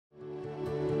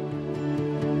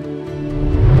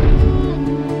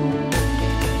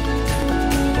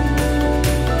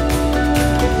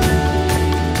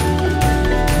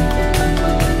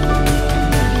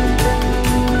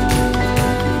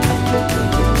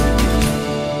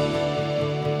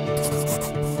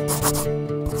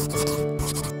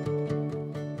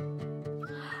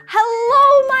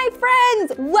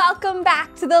Welcome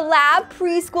back to the Lab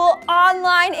Preschool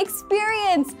online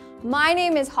experience. My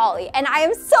name is Holly, and I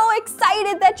am so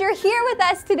excited that you're here with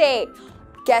us today.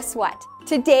 Guess what?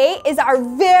 Today is our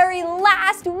very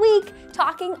last week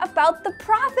talking about the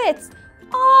prophets.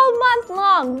 All month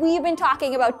long, we've been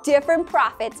talking about different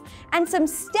prophets and some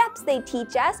steps they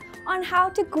teach us on how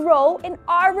to grow in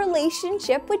our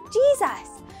relationship with Jesus.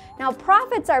 Now,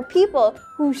 prophets are people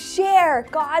who share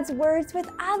God's words with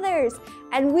others,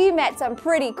 and we met some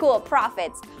pretty cool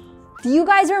prophets. Do you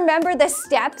guys remember the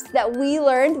steps that we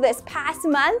learned this past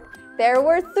month? There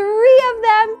were 3 of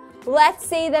them. Let's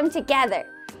say them together.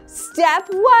 Step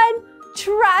 1,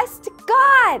 trust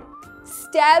God.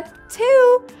 Step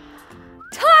 2,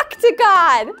 talk to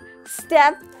God.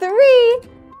 Step 3,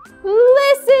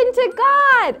 listen to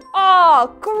God.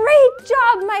 Oh, great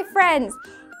job, my friends.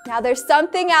 Now there's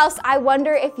something else I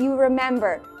wonder if you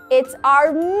remember. It's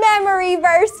our memory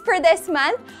verse for this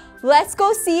month. Let's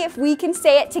go see if we can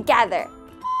say it together.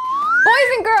 Boys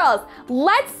and girls,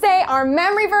 let's say our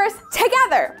memory verse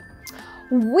together.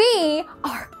 We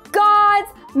are God's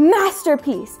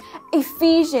masterpiece.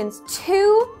 Ephesians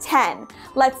 2:10.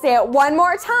 Let's say it one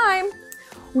more time.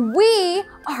 We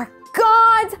are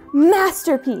God's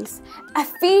masterpiece.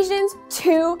 Ephesians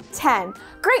 2:10.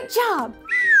 Great job.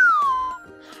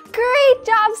 Great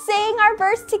job saying our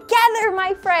verse together,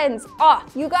 my friends. Oh,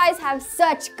 you guys have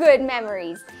such good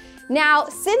memories. Now,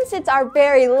 since it's our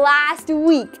very last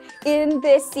week in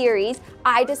this series,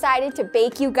 I decided to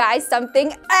bake you guys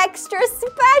something extra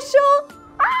special.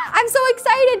 I'm so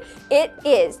excited. It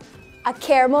is a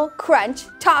caramel crunch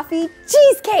toffee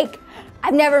cheesecake.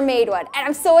 I've never made one, and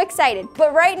I'm so excited.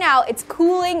 But right now, it's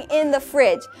cooling in the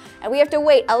fridge, and we have to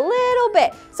wait a little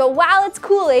bit. So while it's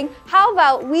cooling, how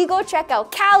about we go check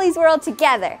out Callie's World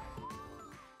together?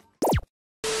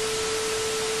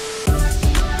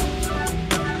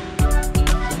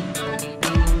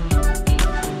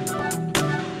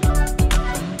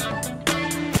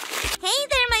 Hey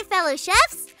there, my fellow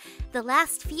chefs! The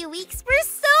last few weeks were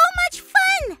so much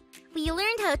fun! We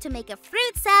learned how to make a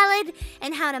fruit salad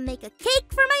and how to make a cake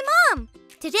for my mom.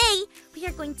 Today, we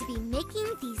are going to be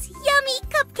making these yummy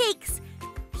cupcakes.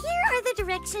 Here are the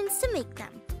directions to make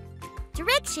them.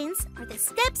 Directions are the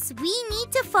steps we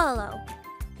need to follow.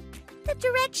 The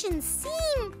directions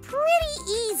seem pretty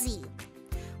easy.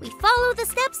 We follow the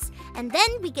steps and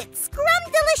then we get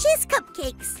scrum-delicious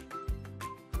cupcakes.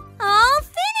 All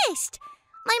finished!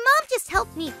 My mom just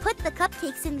helped me put the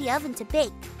cupcakes in the oven to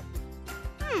bake.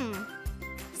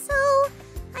 So,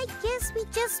 I guess we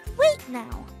just wait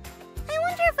now. I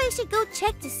wonder if I should go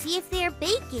check to see if they are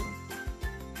baking.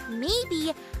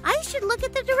 Maybe I should look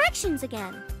at the directions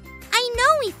again. I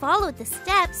know we followed the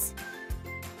steps.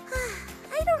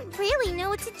 I don't really know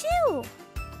what to do.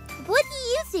 What do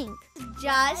you think?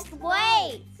 Just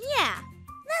wait. Yeah,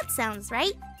 that sounds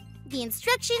right. The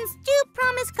instructions do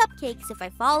promise cupcakes if I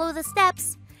follow the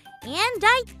steps. And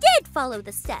I did follow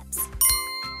the steps.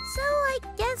 So I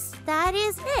guess that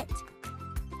is it.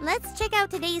 Let's check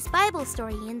out today's Bible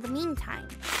story in the meantime.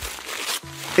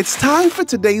 It's time for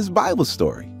today's Bible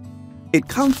story. It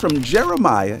comes from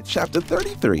Jeremiah chapter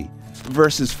 33,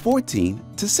 verses 14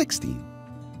 to 16.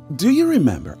 Do you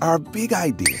remember our big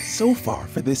idea so far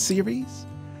for this series?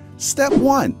 Step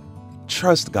 1,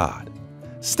 trust God.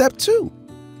 Step 2,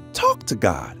 talk to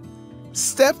God.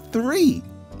 Step 3,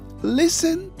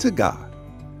 listen to God.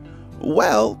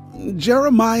 Well,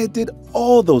 Jeremiah did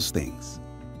all those things.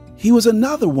 He was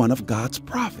another one of God's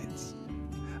prophets.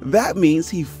 That means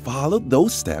he followed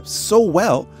those steps so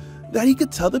well that he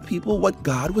could tell the people what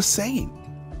God was saying.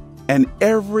 And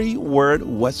every word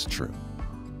was true.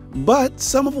 But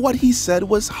some of what he said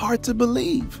was hard to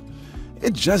believe.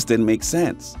 It just didn't make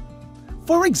sense.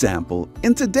 For example,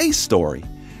 in today's story,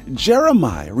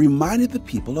 Jeremiah reminded the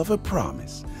people of a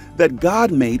promise that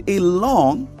God made a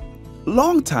long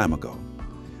time ago.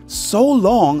 So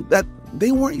long that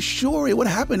they weren't sure it would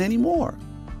happen anymore.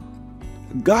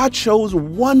 God chose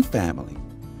one family,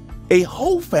 a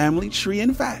whole family tree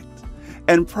in fact,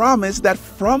 and promised that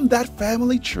from that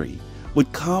family tree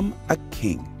would come a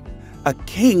king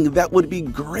that would be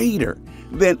greater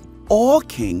than all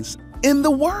kings in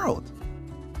the world.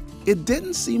 It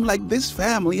didn't seem like this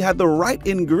family had the right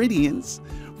ingredients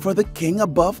for the king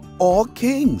above all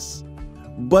kings.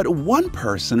 But one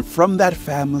person from that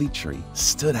family tree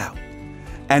stood out,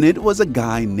 and it was a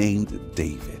guy named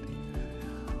David.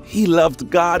 He loved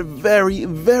God very,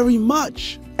 very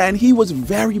much, and he was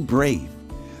very brave.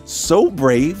 So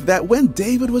brave that when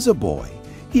David was a boy,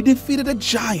 he defeated a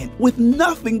giant with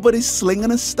nothing but a sling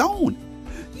and a stone.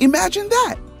 Imagine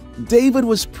that! David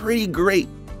was pretty great,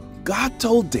 God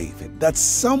told David that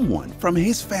someone from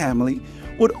his family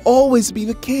would always be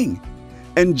the king.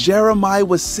 And Jeremiah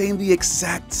was saying the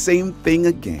exact same thing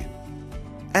again.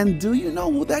 And do you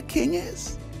know who that king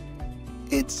is?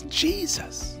 It's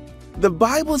Jesus. The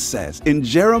Bible says in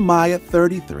Jeremiah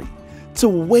 33 to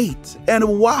wait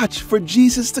and watch for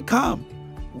Jesus to come.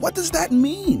 What does that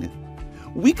mean?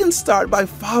 We can start by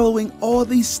following all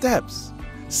these steps.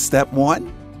 Step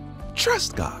 1,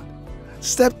 trust God.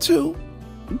 Step 2,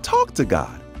 talk to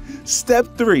God. Step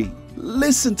 3,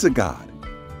 listen to God.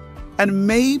 And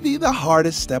maybe the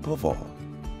hardest step of all,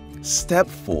 step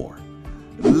 4,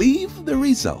 leave the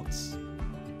results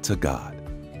to God.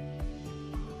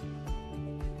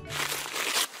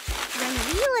 When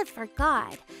we live for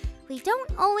God, we don't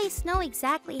always know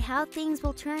exactly how things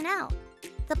will turn out.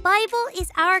 The Bible is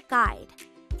our guide.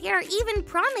 There are even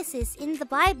promises in the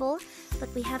Bible,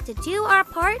 but we have to do our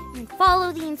part and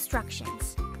follow the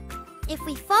instructions. If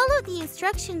we follow the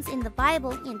instructions in the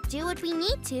Bible and do what we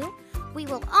need to, we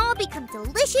will all become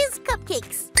delicious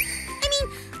cupcakes.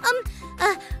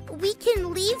 We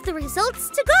can leave the results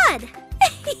to God.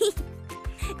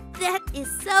 That is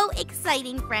so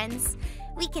exciting, friends.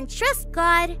 We can trust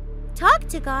God, talk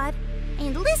to God,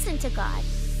 and listen to God.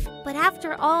 But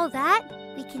after all that,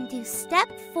 we can do step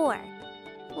 4.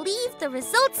 Leave the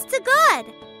results to God.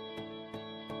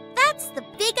 That's the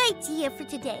big idea for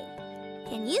today.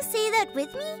 Can you say that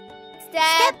with me?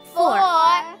 Step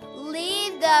 4.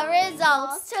 Leave the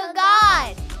results to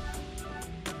God.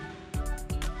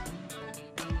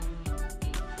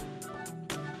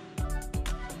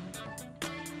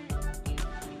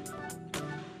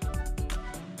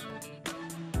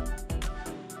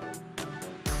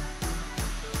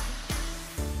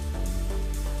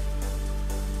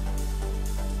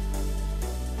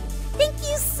 Thank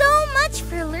you so much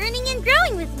for learning and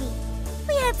growing with me.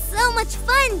 We had so much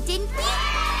fun, didn't we?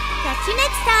 Catch you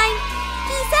next time.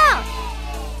 Peace out.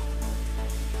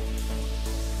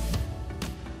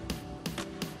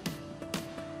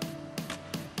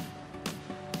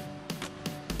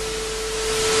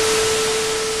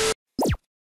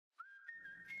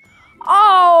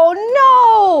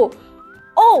 Oh no!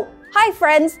 Oh, hi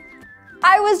friends.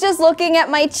 I was just looking at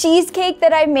my cheesecake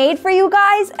that I made for you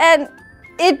guys and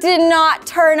it did not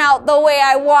turn out the way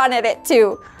I wanted it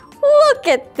to. Look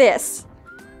at this.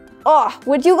 Oh,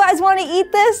 would you guys want to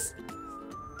eat this?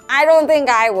 I don't think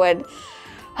I would.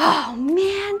 Oh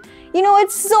man, you know,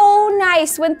 it's so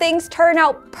nice when things turn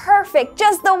out perfect,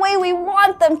 just the way we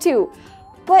want them to.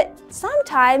 But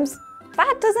sometimes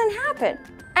that doesn't happen.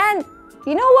 And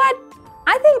you know what?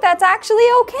 I think that's actually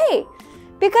okay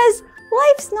because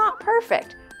life's not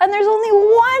perfect. And there's only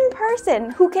one person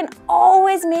who can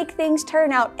always make things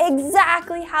turn out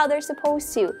exactly how they're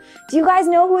supposed to. Do you guys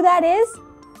know who that is?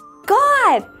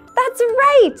 God! That's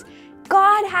right!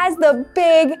 God has the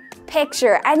big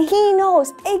picture and He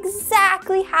knows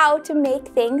exactly how to make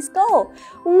things go.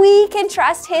 We can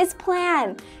trust His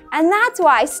plan. And that's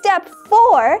why step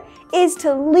 4 is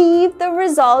to leave the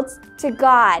results to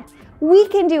God. We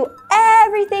can do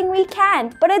everything we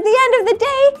can, but at the end of the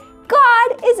day,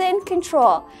 God is in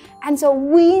control. And so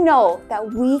we know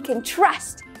that we can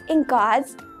trust in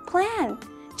God's plan.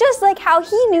 Just like how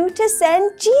He knew to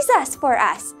send Jesus for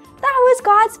us. That was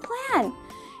God's plan.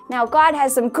 Now God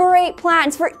has some great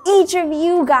plans for each of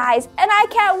you guys, and I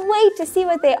can't wait to see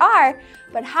what they are.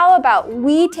 But how about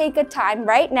we take a time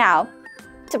right now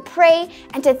to pray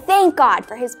and to thank God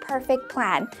for His perfect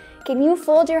plan. Can you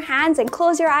fold your hands and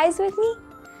close your eyes with me?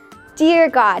 Dear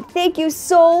God, thank you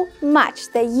so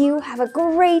much that you have a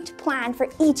great plan for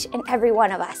each and every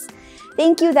one of us.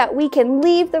 Thank you that we can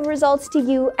leave the results to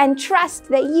you and trust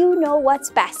that you know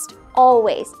what's best,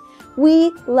 always.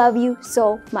 We love you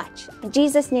so much. In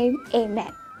Jesus' name,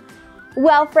 amen.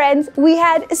 Well, friends, we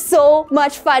had so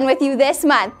much fun with you this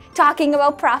month, talking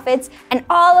about prophets and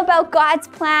all about God's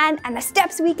plan and the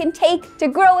steps we can take to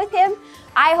grow with Him.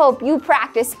 I hope you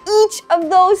practice each of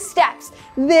those steps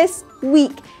this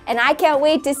week. And I can't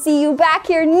wait to see you back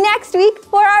here next week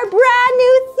for our brand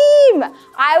new theme.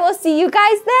 I will see you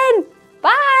guys then.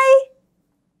 Bye.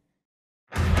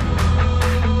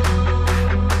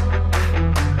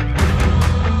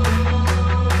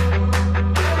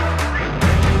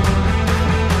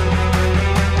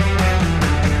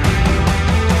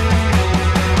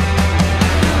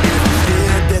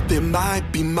 There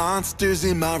might be monsters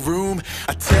in my room.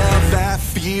 I tell that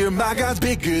fear my God's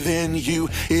bigger than you.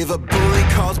 If a bully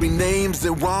calls me names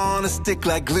that wanna stick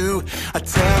like glue, I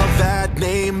tell that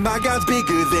name my God's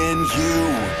bigger than you.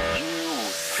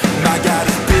 My God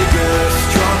is bigger,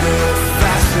 stronger,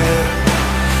 faster.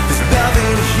 There's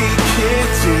nothing He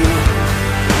can't do.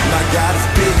 My God is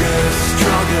bigger,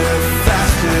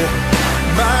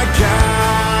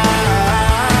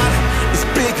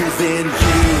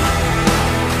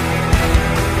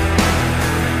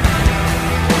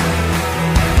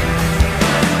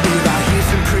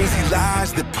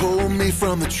 pull me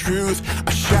from the truth.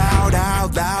 I shout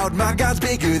out loud, my God's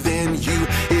bigger than you.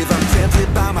 If I'm tempted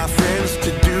by my friends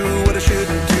to do what I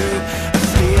shouldn't do, I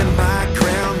stand my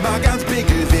ground, my God's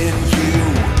bigger than you.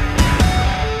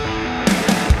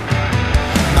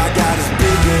 My God is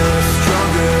bigger,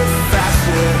 stronger,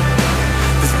 faster.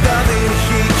 There's nothing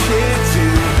he can't do.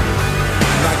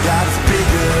 My God is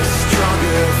bigger,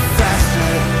 stronger,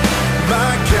 faster.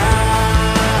 My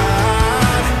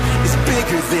God is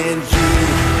bigger than you.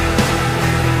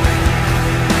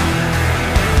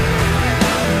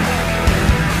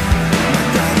 My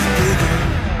God is bigger,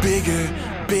 bigger,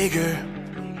 bigger.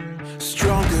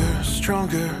 Stronger,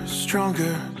 stronger,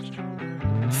 stronger.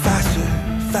 Faster,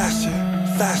 faster,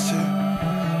 faster.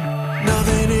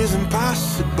 Nothing is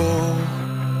impossible.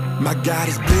 My God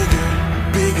is bigger,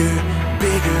 bigger,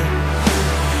 bigger.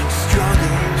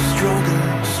 Stronger, stronger,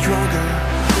 stronger.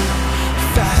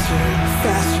 Faster,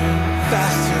 faster,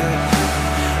 faster.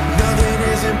 Nothing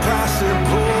is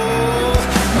impossible.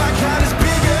 My God is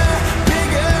bigger,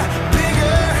 bigger,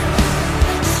 bigger.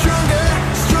 Stronger,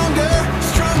 stronger,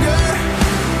 stronger.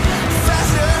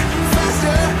 Faster,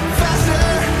 faster, faster.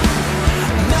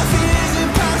 Nothing is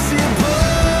impossible.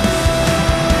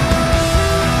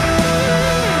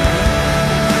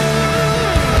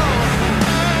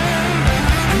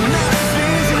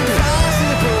 Nothing's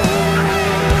impossible.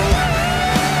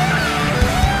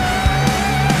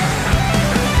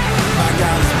 My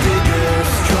God is bigger,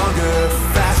 stronger,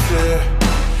 faster.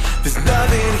 There's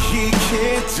nothing he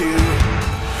can't do.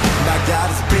 My God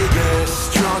is bigger,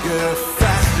 stronger,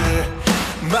 faster.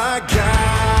 My God